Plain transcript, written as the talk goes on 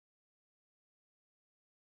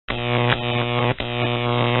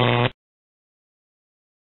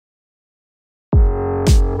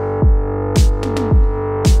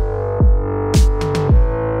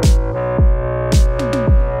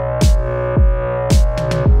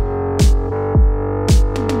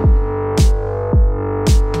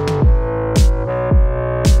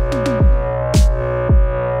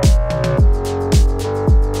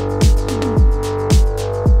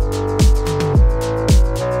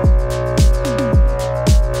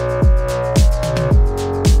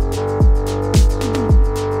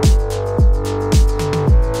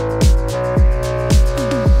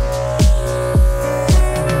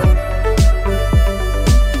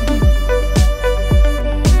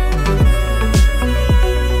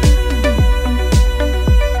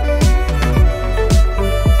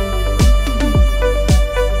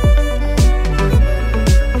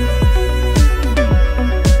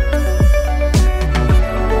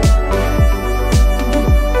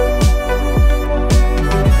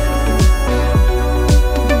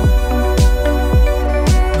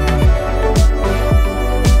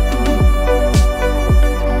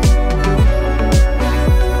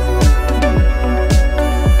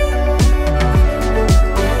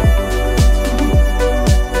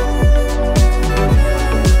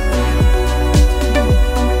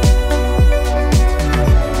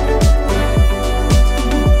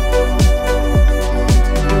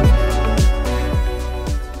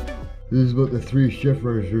This is what the 3 shift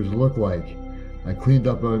registers look like. I cleaned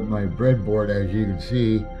up my breadboard, as you can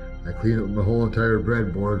see. I cleaned up my whole entire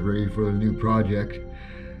breadboard ready for the new project.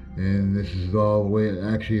 And this is all the way it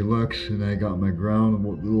actually looks. And I got my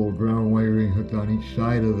little ground wiring hooked on each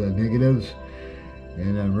side of the negatives.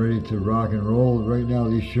 And I'm ready to rock and roll. Right now,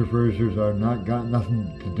 these shift registers are got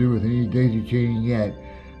nothing to do with any daisy chaining yet.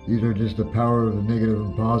 These are just the power of the negative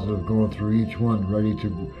and positive going through each one, ready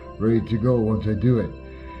to go once I do it.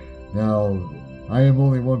 Now, I am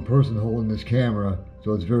only one person holding this camera,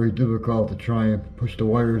 so it's very difficult to try and push the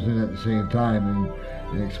wires in at the same time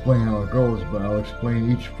and explain how it goes, but I'll explain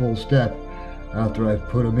each full step after I've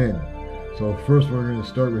put them in. So first we're going to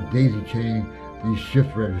start with daisy chaining these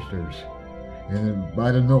shift registers. And then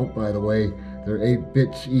by the note, by the way, they're 8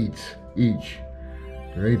 bits each.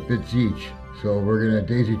 They're 8 bits each. So we're going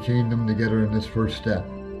to daisy chain them together in this first step.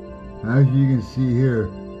 As you can see here,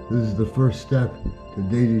 this is the first step to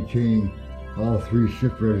daisy chaining all 3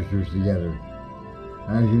 shift registers together.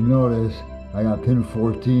 As you notice, I got pin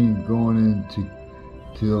 14 going into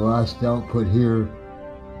the last output here,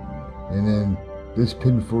 and then this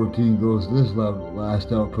pin 14 goes to this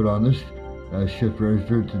last output on this shift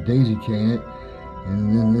register to daisy chain it,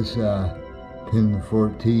 and then this pin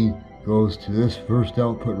 14 goes to this first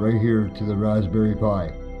output right here to the Raspberry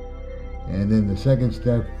Pi. And then the second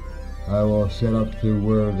step, I will set up to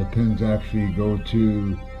where the pins actually go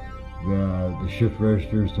to the shift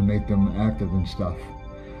registers to make them active and stuff.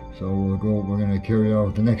 So we're going to carry on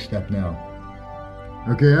with the next step now.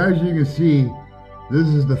 Okay, as you can see, this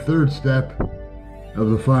is the third step of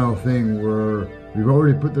the final thing, where we've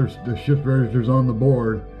already put the shift registers on the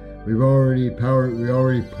board. We already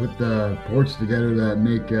put the ports together that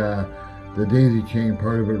make the daisy chain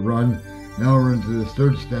part of it run. Now we're into this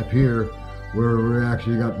third step here, where we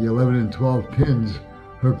actually got the 11 and 12 pins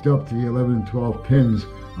hooked up to the 11 and 12 pins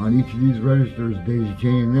on each of these registers, daisy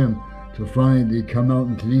chaining them to finally come out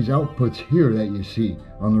into these outputs here that you see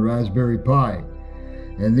on the Raspberry Pi.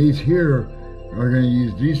 And these here are going to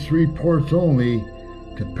use these 3 ports only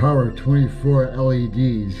to power 24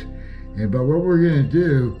 LEDs. But what we're going to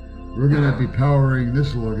do, we're going to be powering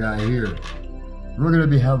this little guy here. We're going to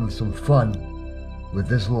be having some fun with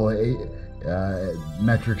this little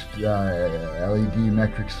metrics, LED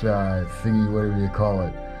metrics thingy, whatever you call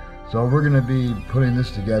it. So we're going to be putting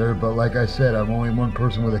this together, but like I said, I'm only one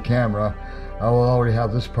person with a camera. I will already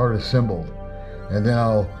have this part assembled, and then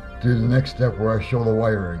I'll do the next step where I show the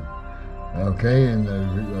wiring. Okay, and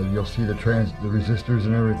you'll see the resistors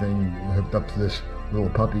and everything hooked up to this little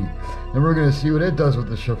puppy. Then we're going to see what it does with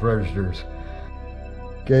the shift registers.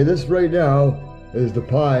 Okay, this right now is the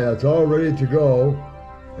Pi that's all ready to go.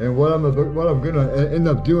 And what I'm going to end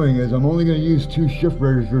up doing is I'm only going to use 2 shift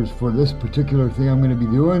registers for this particular thing I'm going to be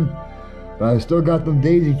doing. But I still got them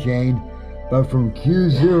daisy chained. But from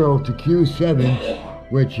Q0 to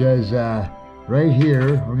Q7, which is right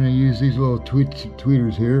here, we're going to use these little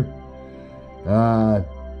tweeters here.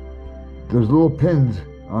 There's little pins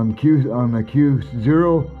on the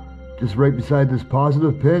Q0, just right beside this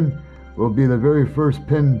positive pin, will be the very first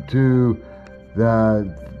pin to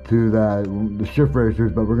the shift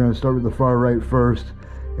registers, but we're going to start with the far right first,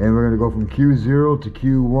 and we're going to go from Q0 to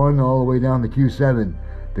Q1 all the way down to Q7.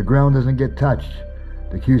 The ground doesn't get touched.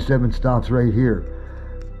 The Q7 stops right here.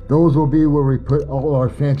 Those will be where we put all our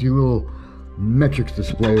fancy little metrics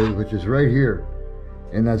displays, which is right here.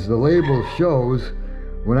 And as the label shows,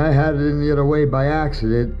 when I had it in the other way by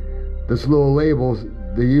accident, this little labels,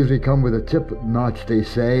 they usually come with a tip notch, they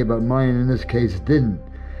say, but mine in this case didn't.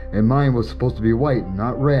 And mine was supposed to be white,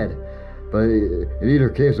 not red. But in either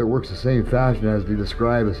case, it works the same fashion as they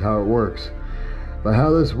describe as how it works. But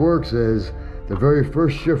how this works is, the very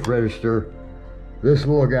first shift register, this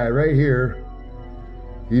little guy right here,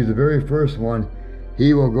 he's the very first one,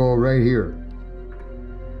 he will go right here.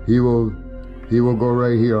 He will go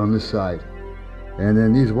right here on this side. And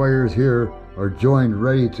then these wires here are joined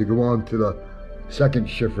ready to go on to the second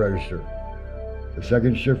shift register. The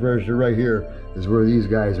second shift register right here is where these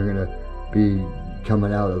guys are going to be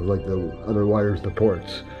coming out of, like the other wires, the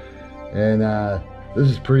ports. And this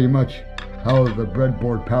is pretty much how the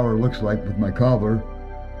breadboard power looks like with my cobbler.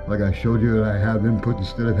 Like I showed you, that I have input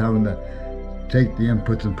instead of having to take the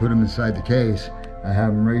inputs and put them inside the case. I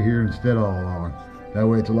have them right here instead all along. That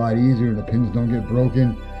way it's a lot easier, the pins don't get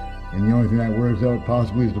broken, and the only thing that wears out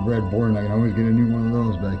possibly is the breadboard, and I can always get a new one of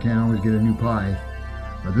those, but I can't always get a new Pi.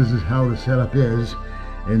 But this is how the setup is.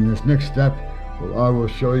 In this next step, I will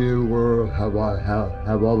show you where have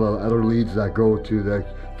all the other leads that go to the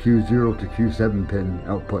Q0 to Q7 pin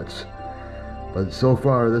outputs. But so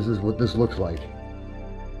far, this is what this looks like.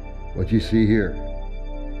 What you see here.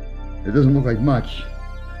 it doesn't look like much.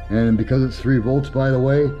 And because it's 3 volts, by the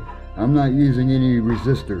way, I'm not using any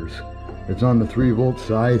resistors. It's on the 3 volt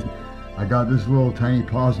side. I got this little tiny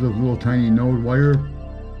positive, little tiny node wire,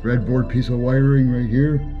 breadboard piece of wiring right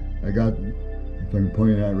here. I got, if I'm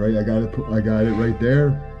pointing at it right, I got it right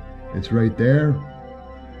there. It's right there.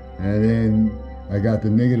 And then I got the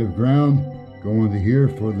negative ground going to here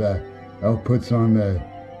for the outputs on the,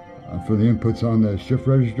 for the inputs on the shift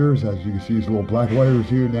registers. As you can see, these little black wires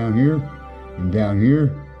here, down here, and down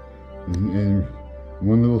here. And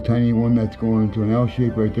one little tiny one that's going into an L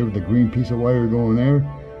shape right there with the green piece of wire going there.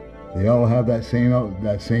 They all have that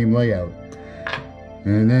same layout.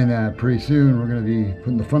 And then pretty soon we're going to be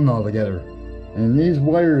putting the front all together. And these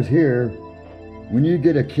wires here, when you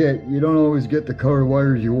get a kit, you don't always get the color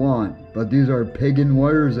wires you want. But these are peg-in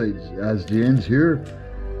wires, as the ends here.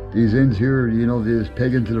 These ends here, you know, they just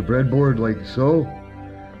peg into the breadboard like so.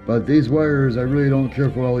 But these wires, I really don't care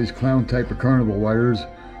for all these clown type of carnival wires.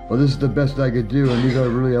 But this is the best I could do, and these are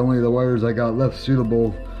really only the wires I got left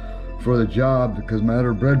suitable for the job, because my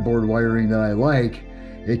other breadboard wiring that I like,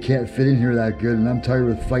 it can't fit in here that good, and I'm tired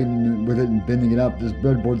of fighting with it and bending it up. This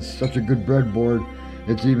breadboard's such a good breadboard.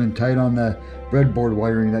 It's even tight on the breadboard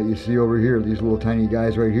wiring that you see over here, these little tiny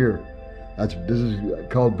guys right here. This is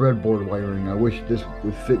called breadboard wiring. I wish this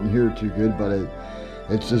would fit in here too good, but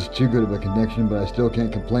it's just too good of a connection, but I still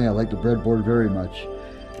can't complain. I like the breadboard very much.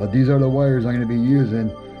 But these are the wires I'm going to be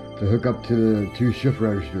using to hook up to the 2 shift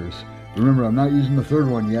registers. Remember, I'm not using the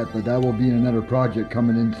 3rd one yet, but that will be in another project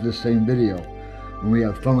coming into this same video when we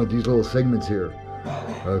have fun with these little segments here.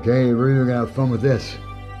 Okay, we're even gonna have fun with this.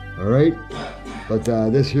 All right, but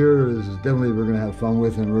this here is definitely we're gonna have fun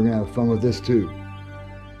with, and we're gonna have fun with this too.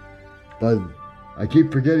 But I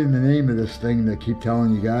keep forgetting the name of this thing that I keep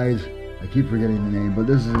telling you guys. I keep forgetting the name, but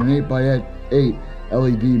this is an 8x8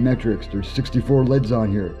 LED metrics. There's 64 LEDs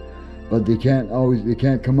on here, but they can't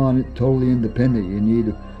come on totally independent. You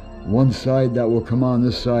need one side that will come on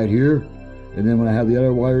this side here, and then when I have the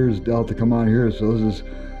other wires, they'll have to come on here. So this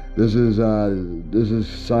is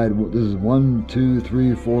 1, 2,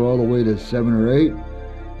 3, 4, all the way to 7 or 8,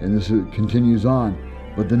 and this continues on.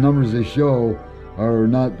 But the numbers they show are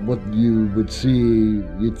not what you would see,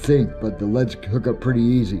 you'd think, but the LEDs hook up pretty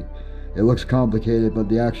easy. It looks complicated, but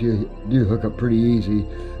they actually do hook up pretty easy,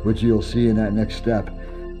 which you'll see in that next step.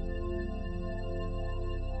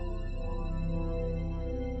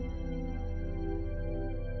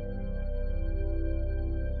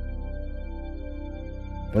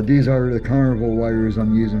 But these are the carnival wires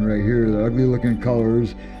I'm using right here. They're ugly looking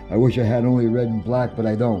colors. I wish I had only red and black, but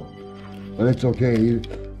I don't. But it's okay,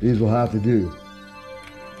 these will have to do.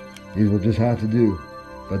 These will just have to do.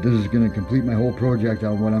 But this is going to complete my whole project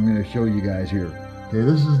on what I'm going to show you guys here. Okay,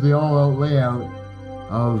 this is the all-out layout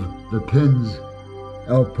of the pins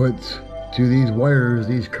outputs to these wires,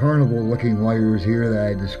 these carnival looking wires here that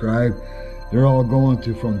I described. They're all going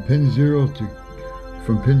to from pin Q0 to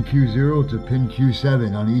pin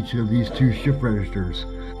Q7 on each of these 2 shift registers.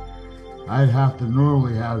 I'd have to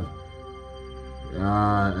normally have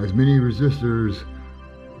as many resistors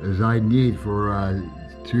as I need for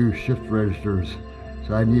 2 shift registers.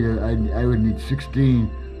 So I would need 16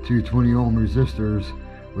 220 ohm resistors,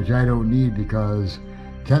 which I don't need because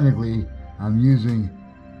technically I'm using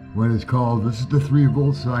what is called, this is the 3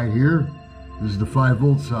 volt side here, this is the 5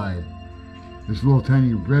 volt side. This little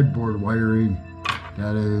tiny breadboard wiring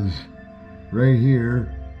that is right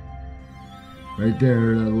here, right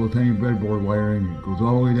there, that little tiny breadboard wiring goes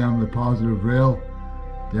all the way down to the positive rail,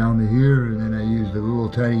 down to here, and then I use the little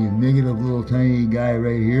tiny negative little tiny guy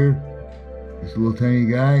right here. This little tiny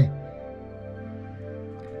guy,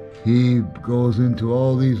 he goes into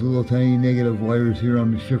all these little tiny negative wires here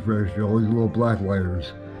on the shift register, all these little black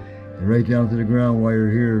wires, and right down to the ground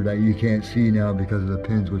wire here that you can't see now because of the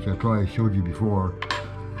pins, which I probably showed you before.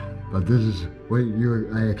 But this is what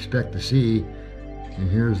I expect to see,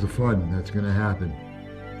 and here's the fun that's going to happen.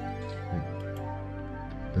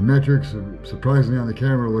 The metrics, surprisingly on the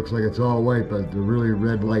camera, looks like it's all white, but they're really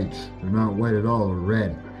red lights. They're not white at all, they're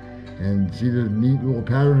red. And see the neat little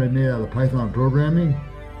pattern I made out of Python programming?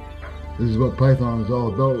 This is what Python is all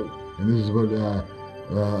about, and this is what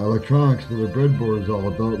electronics for the breadboard is all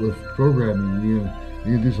about with programming. You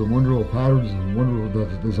can do some wonderful patterns and wonderful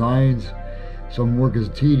designs. Some work is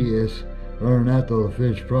tedious, but other than that though, the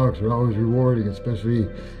finished products are always rewarding, especially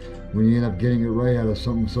when you end up getting it right out of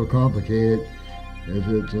something so complicated.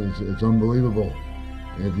 It's unbelievable.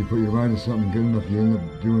 And if you put your mind to something good enough, you end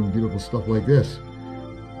up doing beautiful stuff like this.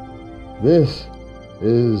 This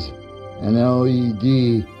is an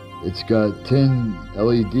LED. It's got 10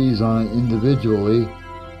 LEDs on it individually,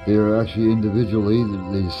 They are actually individually,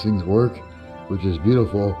 these things work, which is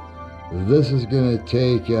beautiful. This is going to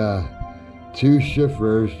take 2 shift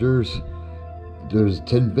registers. There's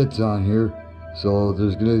 10 bits on here, so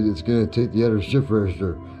it's gonna take the other shift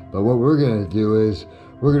register. But what we're gonna do is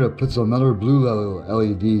we're gonna put some other blue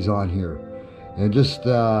LEDs on here, and just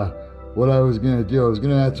what I was gonna do, I was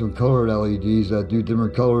gonna add some colored LEDs that do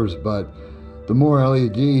different colors, but the more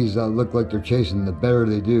LEDs that look like they're chasing, the better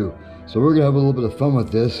they do. So we're gonna have a little bit of fun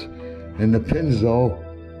with this. And the pins, though,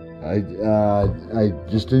 I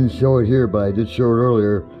just didn't show it here, but I did show it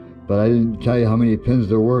earlier. But I didn't tell you how many pins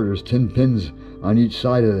there were. There's 10 pins on each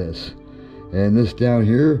side of this. And this down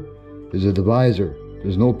here is a divisor.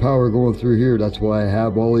 There's no power going through here. That's why I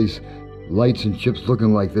have all these lights and chips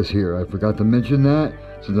looking like this here. I forgot to mention that.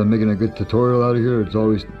 Since I'm making a good tutorial out of here, it's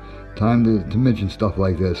always time to mention stuff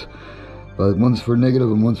like this. But one's for negative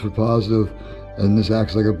and one's for positive, and this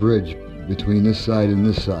acts like a bridge between this side and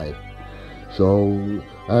this side. So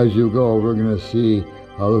as you go, we're going to see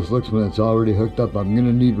how this looks when it's already hooked up. I'm going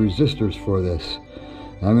to need resistors for this.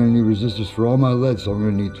 I'm going to need resistors for all my LEDs, so I'm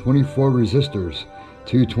going to need 24 resistors,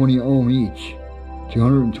 220 ohm each,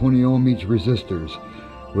 220 ohm each resistors,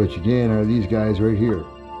 which again are these guys right here.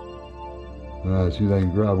 Let's see if I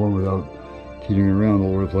can grab one without teetering around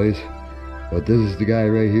all over the place. But this is the guy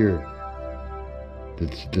right here.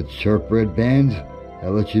 The sharp red bands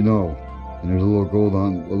that let you know. And there's a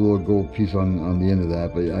little gold piece on the end of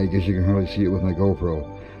that, but I guess you can hardly see it with my GoPro.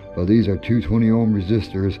 But these are 220 ohm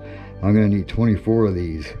resistors. I'm going to need 24 of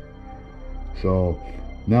these. So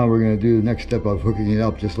now we're going to do the next step of hooking it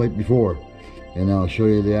up just like before, and I'll show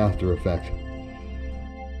you the after effect.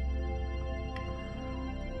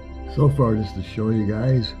 So far, just to show you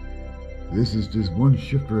guys, this is just one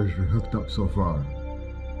shift register hooked up so far.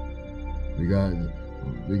 We got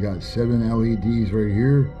 7 LEDs right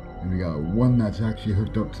here. And we got one that's actually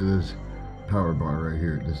hooked up to this power bar right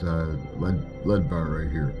here, this LED bar right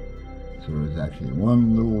here. So there's actually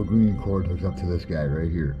one little green cord hooked up to this guy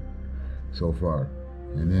right here so far.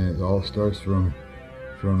 And then it all starts from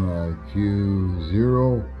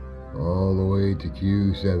Q0 all the way to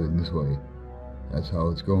Q7 this way. That's how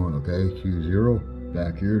it's going, okay? Q0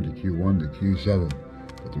 back here to Q1 to Q7.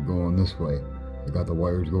 But they're going this way. I got the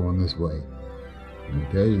wires going this way.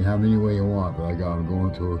 Okay, you can have any way you want, but I got them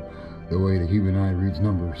going to the way the human eye reads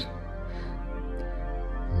numbers.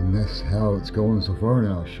 And that's how it's going so far.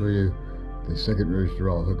 Now I'll show you the second register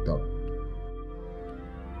all hooked up.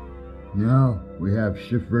 Now we have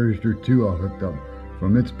shift register 2 all hooked up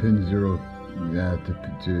from its pin 0 from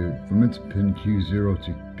its pin Q0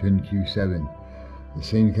 to pin Q7, the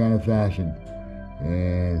same kind of fashion,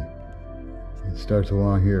 and it starts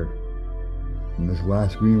along here from this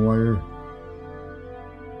last green wire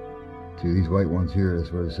to these white ones here.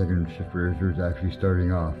 That's where the second shift register is actually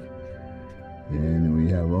starting off. And then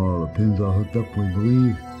we have all the pins all hooked up, we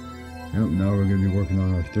believe. Yep, now we're going to be working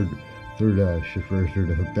on our third shift register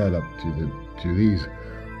to hook that up to these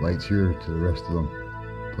lights here, to the rest of them.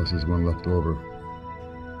 Plus there's one left over.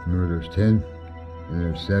 Remember, there's 10, and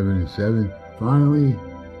there's 7 and 7. Finally,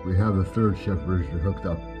 we have the third shift register hooked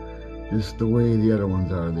up, just the way the other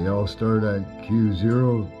ones are. They all start at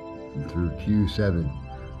Q0 through Q7.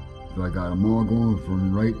 So I got them all going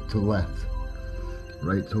from right to left,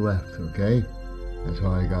 okay? That's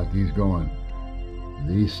how I got these going.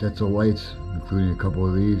 These sets of lights, including a couple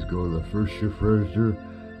of these, go to the first shift register,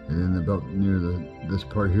 and then about near this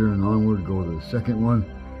part here and onward go to the second one,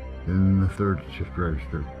 and then the third shift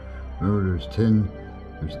register. Remember, there's 10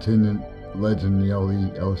 LEDs in the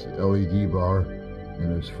LED bar, and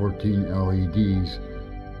there's 14 LEDs,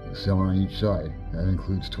 7 on each side. That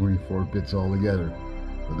includes 24 bits altogether.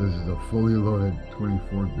 But this is a fully loaded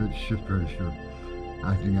 24-bit shift register,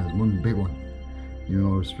 acting as one big one. Even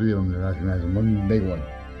though there's 3 of them, they're acting as one big one.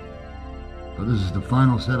 But this is the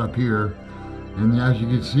final setup here, and as you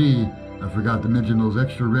can see, I forgot to mention those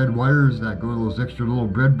extra red wires that go to those extra little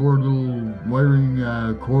breadboard, little wiring,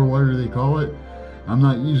 core wire they call it. I'm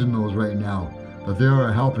not using those right now, but they are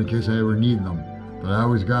a help in case I ever need them. But I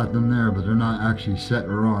always got them there, but they're not actually set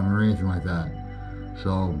or on or anything like that.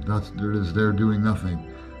 So they're just there doing nothing.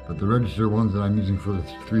 But the register ones that I'm using for the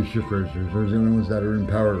 3 shift registers, those are the only ones that are in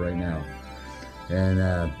power right now. And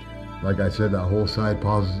like I said, that whole side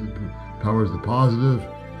powers the positive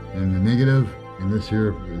and the negative, and this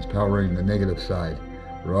here is powering the negative side,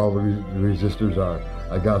 where all the resistors are.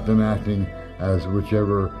 I got them acting as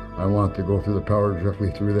whichever I want to go through the power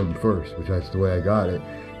directly through them first, which that's the way I got it.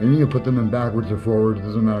 And you can put them in backwards or forwards, it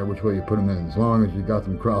doesn't matter which way you put them in, as long as you got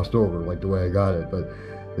them crossed over like the way I got it. But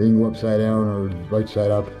they can go upside down or right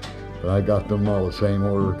side up, but I got them all the same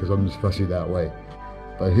order because I'm just fussy that way.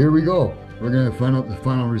 But here we go. We're gonna find out the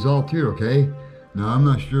final result here, okay? Now I'm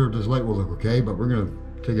not sure if this light will look okay, but we're gonna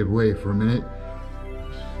take it away for a minute.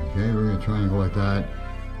 Okay, we're gonna try and go like that.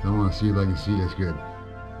 I wanna see if I can see this good.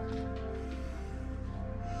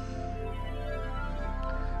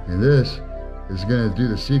 And this is going to do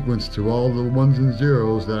the sequence to all the ones and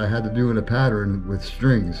zeros that I had to do in a pattern with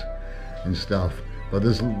strings and stuff. But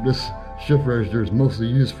this shift register is mostly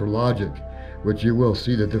used for logic, which you will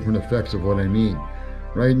see the different effects of what I mean.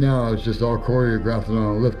 Right now it's just all choreographed on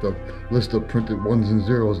a list of printed ones and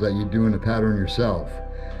zeros that you do in a pattern yourself.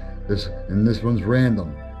 This one's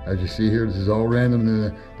random. As you see here, this is all random,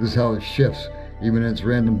 and this is how it shifts. Even in its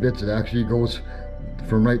random bits, it actually goes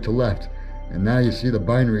from right to left. And now you see the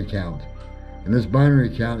binary count. And this binary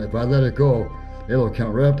count, if I let it go, it'll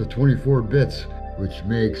count right up to 24 bits, which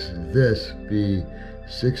makes this be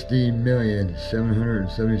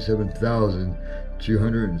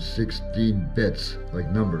 16,777,216 bits, like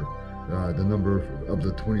number, the number of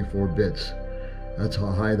the 24 bits. That's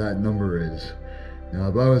how high that number is. Now,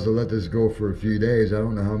 if I was to let this go for a few days, I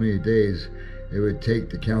don't know how many days it would take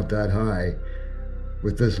to count that high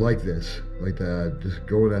with this like just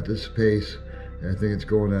going at this pace. And I think it's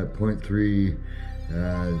going at 0.3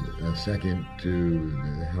 a second to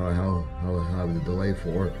how the delay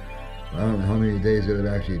for. I don't know how many days it would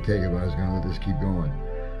actually take if I was going to let this keep going.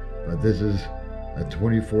 But this is a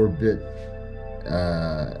 24-bit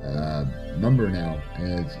number now,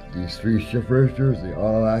 and it's these 3 shift registers. They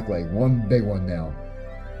all act like one big one now.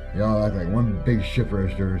 They all act like one big shift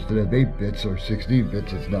register. Instead of 8 bits or 16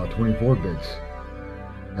 bits, it's now 24 bits.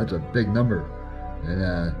 That's a big number. And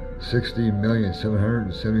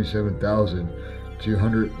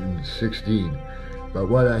 16,777,216. But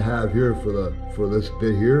what I have here for this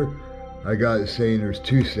bit here, I got it saying there's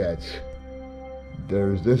 2 sets.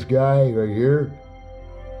 There's this guy right here,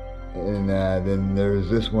 and then there's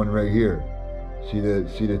this one right here. See the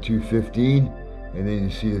 215, and then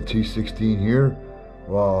you see the 216 here.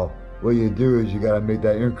 Well, what you do is you got to make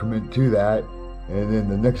that increment to that, and then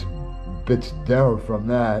the next bits down from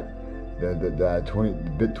that, the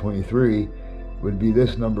bit 23 would be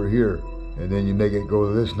this number here, and then you make it go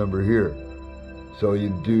to this number here. So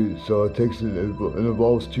it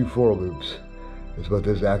involves 2 for loops. That's what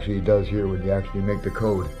this actually does here when you actually make the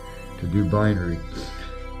code to do binary.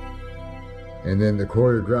 And then the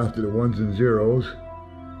choreographed to the ones and zeros,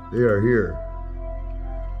 they are here.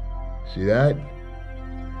 See that?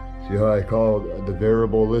 See how I call the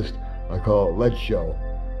variable list? I call it LED show.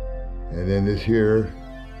 And then this here,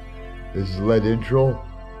 this is LED intro,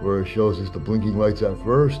 where it shows us the blinking lights at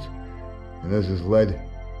first. And this is LED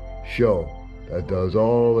show. That does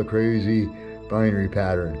all the crazy binary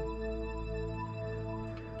pattern.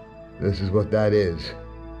 This is what that is.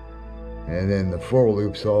 And then the for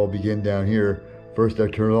loops all begin down here. First I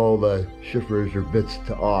turn all the shift register bits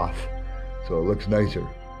to off, so it looks nicer.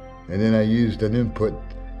 And then I used an input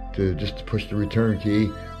to just push the return key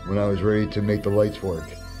when I was ready to make the lights work.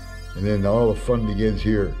 And then all the fun begins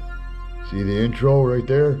here. See the intro right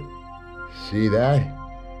there? See that?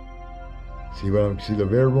 See the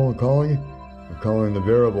variable I'm calling it? I'm calling the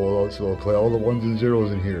variable, so I'll play all the ones and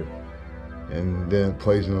zeros in here. And then it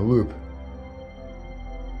plays in a loop.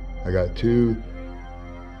 I got two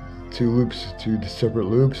loops, 2 separate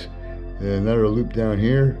loops, and another loop down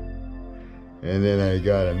here. And then I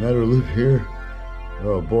got another loop here.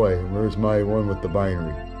 Oh boy, where's my one with the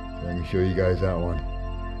binary? So I can show you guys that one.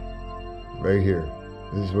 Right here.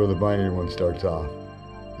 This is where the binary one starts off.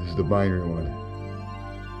 This is the binary one.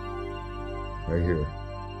 Right here.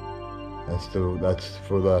 That's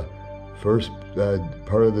for the first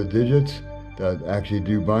part of the digits that actually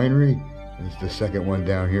do binary. It's the second one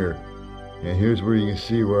down here. And here's where you can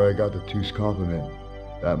see where I got the 2's complement.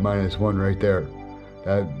 That -1 right there.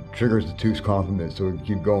 That triggers the 2's complement, so we can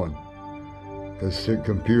keep going. Because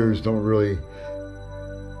computers don't really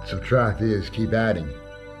subtract, they just keep adding.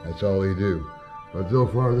 That's all they do. But so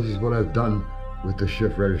far, this is what I've done with the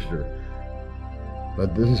shift register.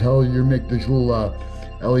 But this is how you make these little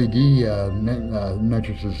LED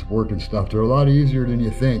matrices work and stuff. They're a lot easier than you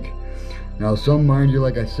think. Now some, mind you,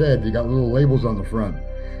 like I said, they got little labels on the front.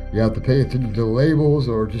 You have to pay attention to the labels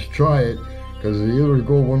or just try it, because they either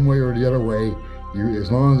go one way or the other way. As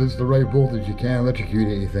long as it's the right voltage, you can't electrocute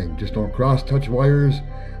anything. Just don't cross-touch wires.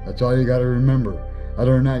 That's all you got to remember.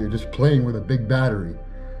 Other than that, you're just playing with a big battery.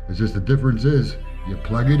 It's just the difference is, you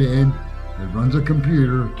plug it in, it runs a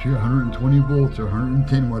computer, 120 volts or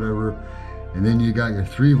 110, whatever, and then you got your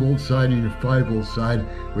 3-volt side and your 5-volt side,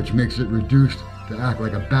 which makes it reduced to act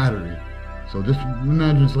like a battery. So just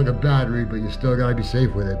imagine it's like a battery, but you still gotta be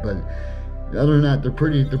safe with it. But Other than that, they're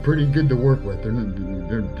pretty good to work with.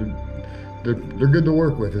 They're good to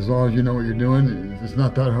work with as long as you know what you're doing. It's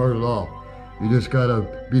not that hard at all. You just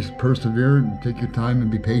gotta be perseverant and take your time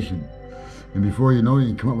and be patient. And before you know it, you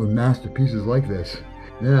can come up with masterpieces like this.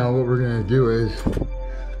 Now what we're gonna do is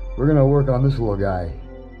we're gonna work on this little guy.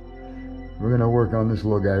 We're gonna work on this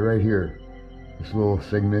little guy right here. This little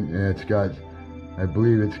segment, and it's got, I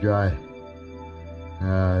believe it's got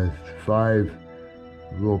 5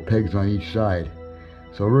 little pegs on each side.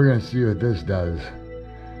 So we're gonna see what this does.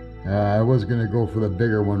 I was gonna go for the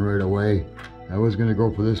bigger one right away. I was gonna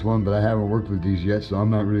go for this one, but I haven't worked with these yet, so I'm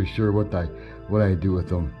not really sure what I do with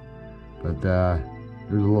them. But there's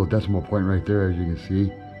a little decimal point right there, as you can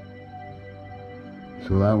see.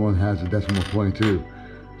 So that one has a decimal point too.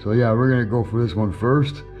 So yeah, we're gonna go for this one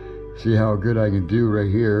first, see how good I can do right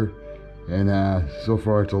here. And so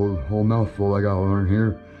far it's a whole mouthful I gotta learn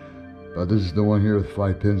here. But this is the one here with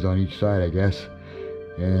 5 pins on each side, I guess.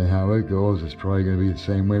 And how it goes, it's probably gonna be the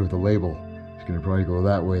same way with the label. It's gonna probably go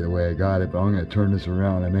that way, the way I got it, but I'm gonna turn this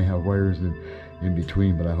around. I may have wires in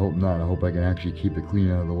between, but I hope not. I hope I can actually keep it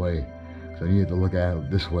clean out of the way. So I need to look at it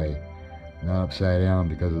this way, not upside down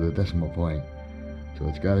because of the decimal point. So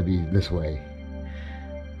it's gotta be this way.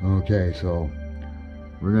 Okay, so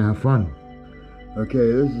we're gonna have fun.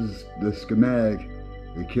 Okay, this is the schematic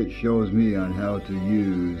the kit shows me on how to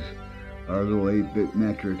use our little 8-bit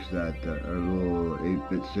metrics, that our little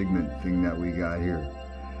 8-bit segment thing that we got here.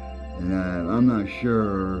 And I'm not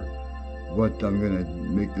sure what I'm gonna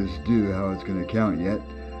make this do, how it's gonna count yet.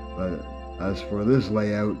 But as for this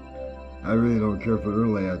layout, I really don't care for their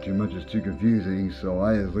layout too much. It's too confusing. So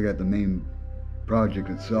I just look at the main project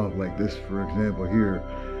itself, like this, for example here.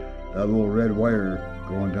 That little red wire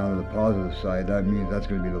going down to the positive side, that means that's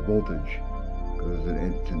going to be the voltage, because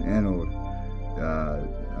it's an anode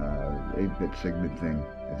 8-bit segment thing.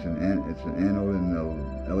 It's an anode, and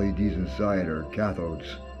the LEDs inside are cathodes.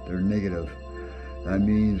 They're negative. That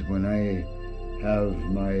means when I have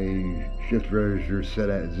my shift register set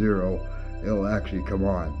at 0, it'll actually come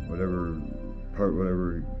on. Whatever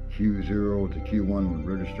Q0 to Q1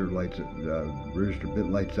 register bit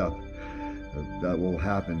lights up. That will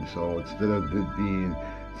happen. So instead of it being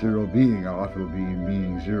 0 being off, it'll be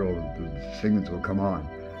meaning 0. The segments will come on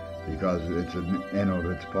because it's an anode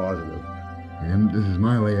that's positive. And this is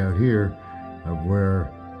my layout here of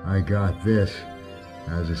where I got this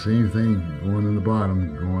as the same thing going in the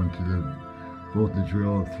bottom, going to the voltage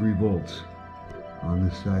rail of 3 volts on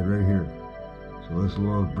this side right here. So this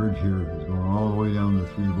little bridge here is going all the way down to the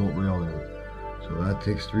 3-volt rail there. So that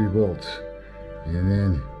takes 3 volts. And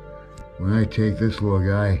then when I take this little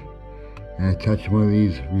guy and I touch one of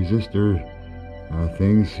these resistor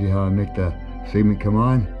things, see how I make the segment come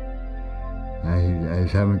on? I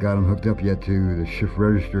just haven't got them hooked up yet to the shift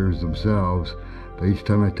registers themselves, but each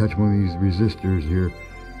time I touch one of these resistors here,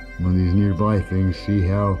 one of these nearby things, see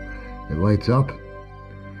how it lights up?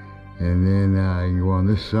 And then you go on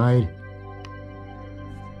this side,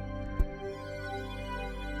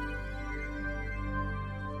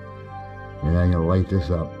 and I'm going to light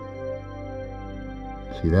this up.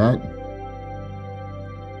 See that?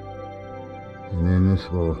 And then this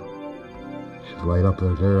will just light up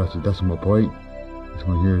right there. That's the decimal point. This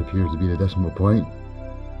one here appears to be the decimal point.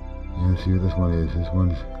 And let's see what this one is. This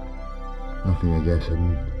one's nothing, I guess.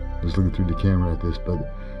 I'm just looking through the camera at this, but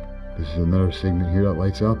this is another segment here that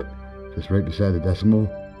lights up just right beside the decimal,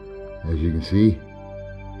 as you can see.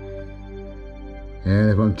 And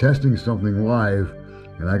if I'm testing something live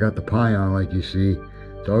and I got the pi on, like you see,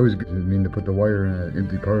 it's always good to put the wire in an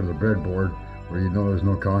empty part of the breadboard where you know there's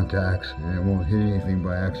no contacts and it won't hit anything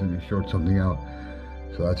by accident and short something out.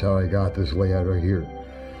 So that's how I got this layout right here.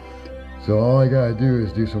 So all I gotta do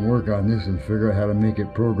is do some work on this and figure out how to make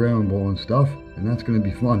it programmable and stuff, and that's gonna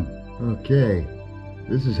be fun. Okay,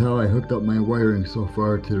 this is how I hooked up my wiring so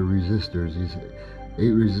far to the resistors, these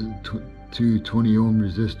 220 ohm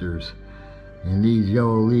resistors. And these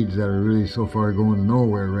yellow leads that are really so far going to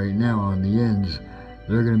nowhere right now on the ends,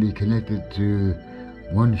 they're going to be connected to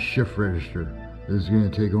one shift register. This is going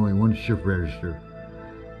to take only one shift register.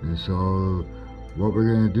 And so what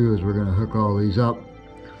we're going to do is we're going to hook all these up,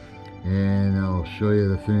 and I'll show you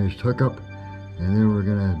the finished hookup, and then we're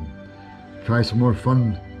going to try some more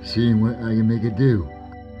fun seeing what I can make it do.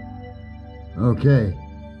 Okay,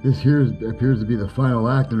 this here appears to be the final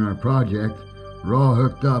act in our project. We're all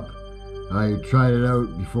hooked up. I tried it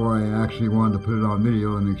out before I actually wanted to put it on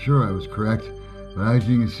video and make sure I was correct. But as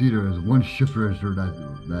you can see, there is one shift register that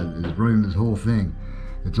is running this whole thing.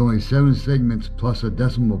 It's only 7 segments plus a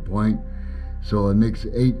decimal point, so it makes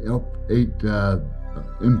 8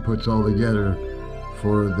 inputs altogether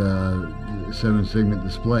for the 7-segment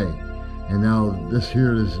display. And now this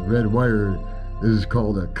here, this red wire, this is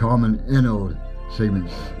called a common anode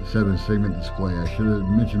 7-segment display. I should have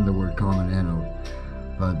mentioned the word common anode.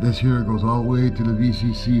 But this here goes all the way to the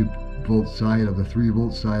VCC volt side of the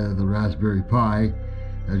 3-volt side of the Raspberry Pi.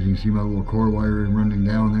 As you can see, my little core wire running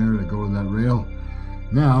down there to go to that rail.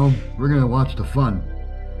 Now we're gonna watch the fun.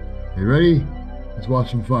 You ready? Let's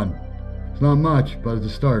watch some fun. It's not much, but it's a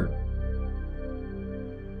start.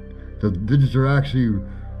 The digits are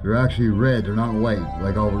actually red. They're not white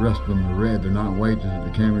like all the rest of them are red. They're not white.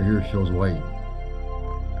 The camera here shows white.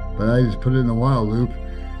 But I just put it in a while loop.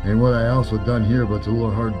 And what I also done here, but it's a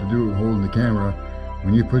little hard to do holding the camera,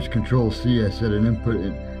 when you push Control C, I set an input,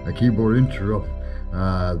 a keyboard interrupt,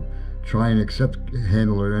 try and accept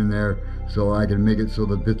handler in there, so I can make it so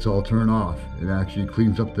the bits all turn off. It actually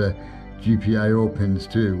cleans up the GPIO pins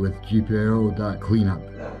too with GPIO.cleanup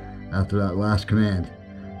after that last command.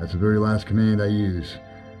 That's the very last command I use.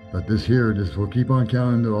 But this here, just will keep on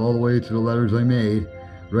counting all the way to the letters I made.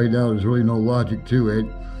 Right now there's really no logic to it,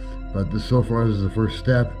 but this so far is the first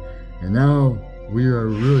step. And now we are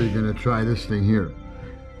really going to try this thing here.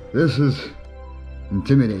 This is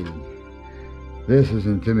intimidating. This is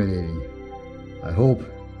intimidating. I hope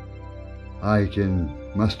I can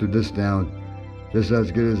muster this down just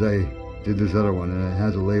as good as I did this other one. And it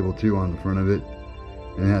has a label too on the front of it.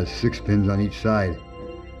 And it has 6 pins on each side.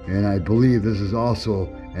 And I believe this is also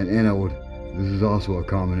an anode. This is also a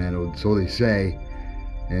common anode, so they say.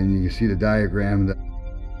 And you can see the diagram.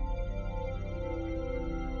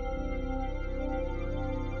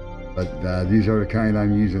 But these are the kind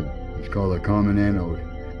I'm using. It's called a common anode.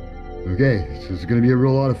 Okay, this is going to be a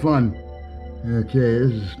real lot of fun. Okay,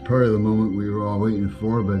 this is part of the moment we were all waiting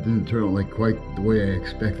for, but it didn't turn out like quite the way I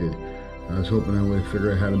expected. I was hoping I would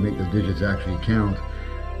figure out how to make the digits actually count,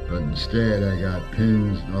 but instead I got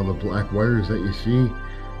pins, all the black wires that you see,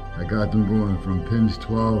 I got them going from pins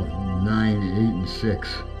 12, 9, 8, and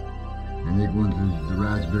 6. And they go into the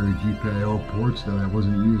Raspberry GPIO ports that I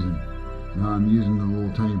wasn't using. Now I'm using the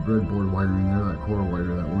little tiny breadboard wiring there, that core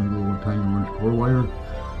wire, that one little tiny orange core wire.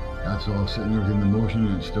 That's all sitting there in the motion,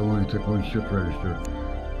 and it still only took 1 shift register.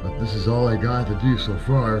 But this is all I got to do so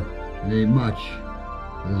far. It ain't much.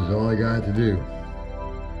 This is all I got to do.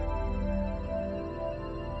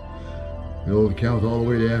 It'll count all the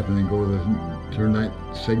way to F and then go to turn that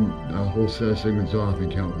segment, a whole set of segments off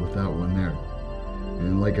and count with that one there.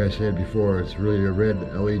 And like I said before, it's really a red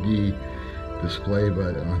LED display,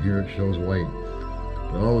 but on here it shows white.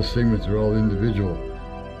 But all the segments are all individual.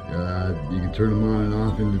 You can turn them on and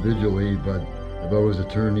off individually, but if I was to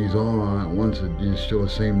turn these all on at once, it'd just show the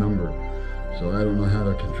same number. So I don't know how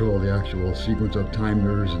to control the actual sequence of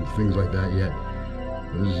timers and things like that yet.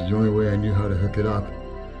 This is the only way I knew how to hook it up.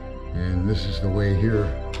 And this is the way here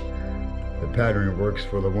the pattern works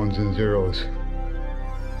for the 1s and 0s.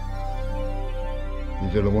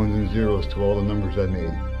 These are the 1s and 0s to all the numbers I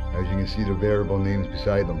made. As you can see, the variable names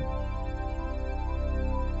beside them.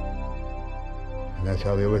 And that's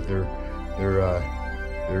how they look. They're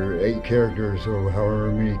 8 characters, or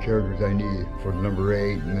however many characters I need for the number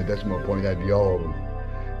 8, and the decimal point, that'd be all of them,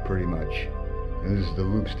 pretty much. And this is the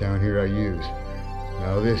loops down here I use.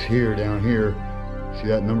 Now this here, down here, see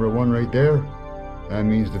that number 1 right there? That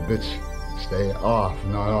means the bits stay off,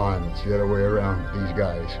 not on. It's the other way around with these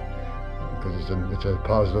guys, because it's a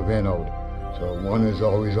positive anode. So 1 is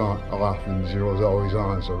always off and 0 is always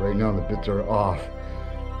on. So right now the bits are off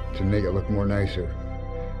to make it look more nicer,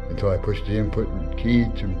 until I push the input key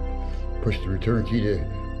to push the return key to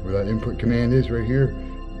where that input command is right here,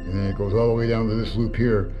 and then it goes all the way down to this loop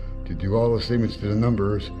here to do all the segments to the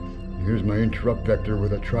numbers. And here's my interrupt vector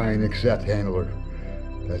with a try and accept handler.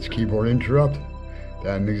 That's keyboard interrupt.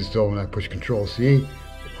 That makes it so when I push Control C, it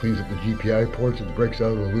cleans up the GPI ports and breaks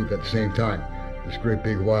out of the loop at the same time. This great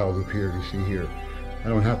big while loop here you see here. I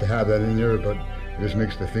don't have to have that in there, but it just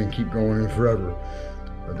makes the thing keep going in forever.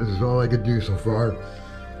 But this is all I could do so far.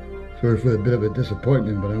 Sorry for a bit of a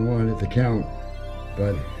disappointment, but I wanted it to count.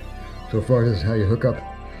 But so far, this is how you hook up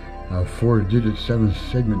a 4-digit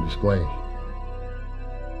 7-segment display.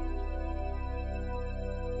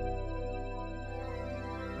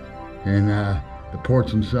 And the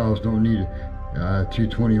ports themselves don't need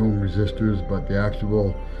 220 ohm resistors, but the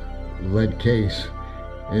actual lead case,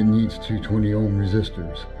 it needs 220 ohm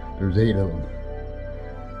resistors. There's 8 of them.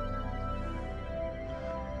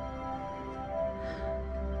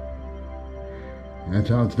 And that's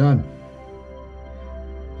how it's done.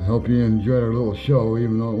 I hope you enjoyed our little show,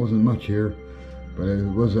 even though it wasn't much here. But it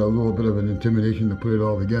was a little bit of an intimidation to put it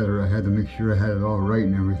all together. I had to make sure I had it all right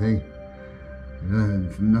and everything.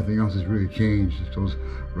 Nothing else has really changed. Those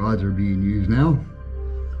rods are being used now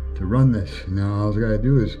to run this. Now all I gotta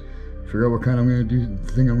do is figure out what kind I'm gonna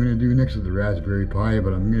do next with the Raspberry Pi,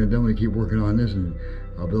 but I'm gonna definitely keep working on this, and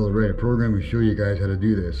I'll be able to write a program and show you guys how to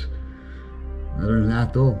do this. Other than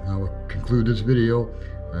that though, I will conclude this video.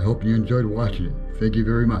 I hope you enjoyed watching it. Thank you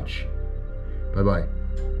very much. Bye bye.